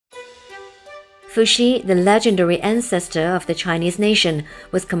Fuxi, the legendary ancestor of the Chinese nation,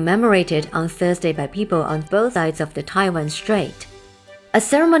 was commemorated on Thursday by people on both sides of the Taiwan Strait. A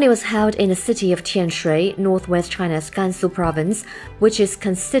ceremony was held in the city of Tianshui, northwest China's Gansu province, which is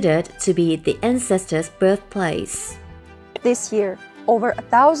considered to be the ancestor's birthplace. This year, over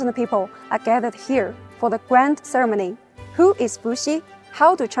 1,000 people are gathered here for the grand ceremony. Who is Fuxi?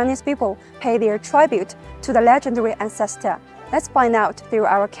 How do Chinese people pay their tribute to the legendary ancestor? Let's find out through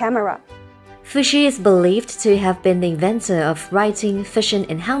our camera. Fuxi is believed to have been the inventor of writing, fishing,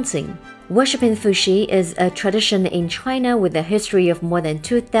 and hunting. Worshipping Fuxi is a tradition in China with a history of more than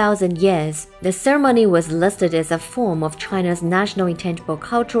 2,000 years. The ceremony was listed as a form of China's national intangible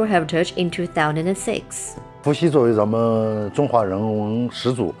cultural heritage in 2006. 伏羲作为咱们中华人文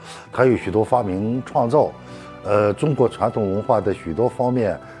始祖，他有许多发明创造，中国传统文化的许多方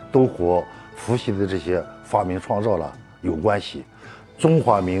面都和伏羲的这些发明创造了有关系。中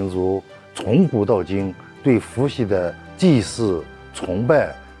华民族从古到今对伏羲的祭祀崇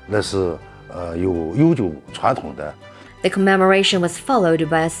拜，那是有悠久传统的。 The commemoration was followed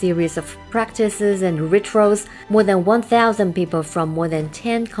by a series of practices and rituals. More than 1,000 people from more than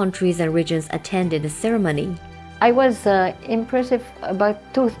 10 countries and regions attended the ceremony. I was impressed about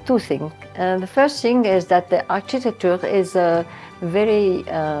two things. The first thing is that the architecture is very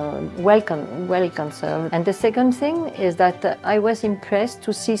well conserved. And the second thing is that I was impressed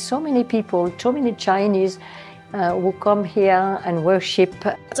to see so many people, so many Chinese who come here and worship.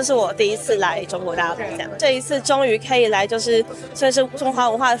 这是我第一次来中国大陆，这一次终于可以来，就是算是中华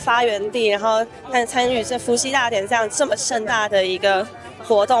文化的发源地，然后参与这伏羲大典这么盛大的一个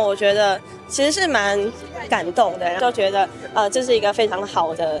活动，我觉得其实是蛮感动的，就觉得这是一个非常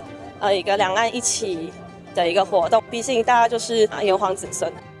好的一个两岸一起的一个活动，毕竟大家就是炎黄子孙。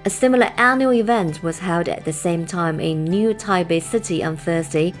 A similar annual event was held at the same time in New Taipei City on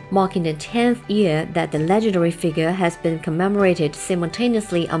Thursday, marking the 10th year that the legendary figure has been commemorated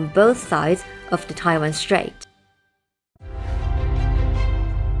simultaneously on both sides of the Taiwan Strait.